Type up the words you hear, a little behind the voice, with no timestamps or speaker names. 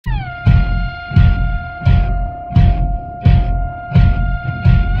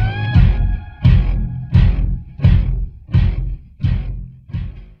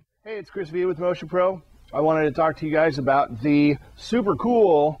it's Chris V with Motion Pro. I wanted to talk to you guys about the super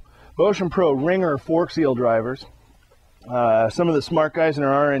cool Motion Pro Ringer fork seal drivers. Some of the smart guys in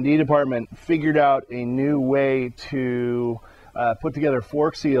our R&D department figured out a new way to put together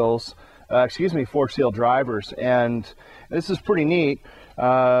fork seal drivers, and this is pretty neat.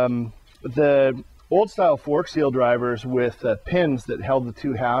 The old style fork seal drivers with pins that held the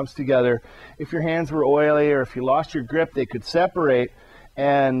two halves together, if your hands were oily or if you lost your grip, they could separate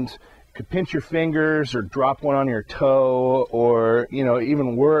and could pinch your fingers or drop one on your toe, or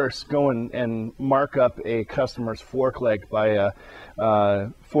even worse, go and mark up a customer's fork leg by a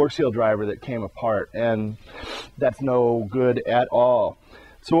fork seal driver that came apart, and that's no good at all.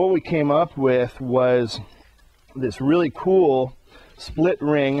 So what we came up with was this really cool split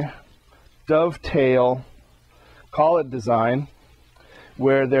ring dovetail collet design,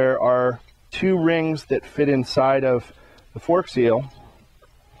 where there are two rings that fit inside of the fork seal,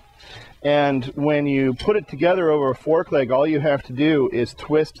 and when you put it together over a fork leg, all you have to do is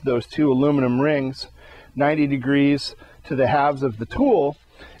twist those two aluminum rings 90 degrees to the halves of the tool,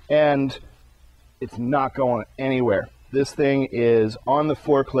 and it's not going anywhere. This thing is on the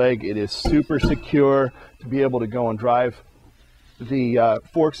fork leg. It is super secure to be able to go and drive the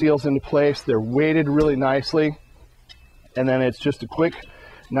fork seals into place. They're weighted really nicely, and then it's just a quick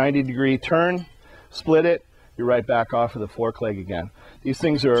 90-degree turn, split it, you're right back off of the fork leg again. These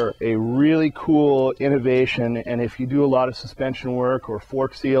things are a really cool innovation, and if you do a lot of suspension work or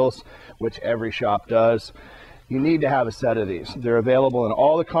fork seals, which every shop does, you need to have a set of these. They're available in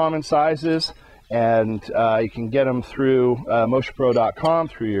all the common sizes, and you can get them through motionpro.com,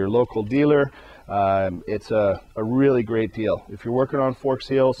 through your local dealer. It's a really great deal. If you're working on fork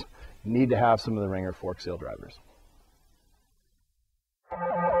seals, you need to have some of the Ringer fork seal drivers.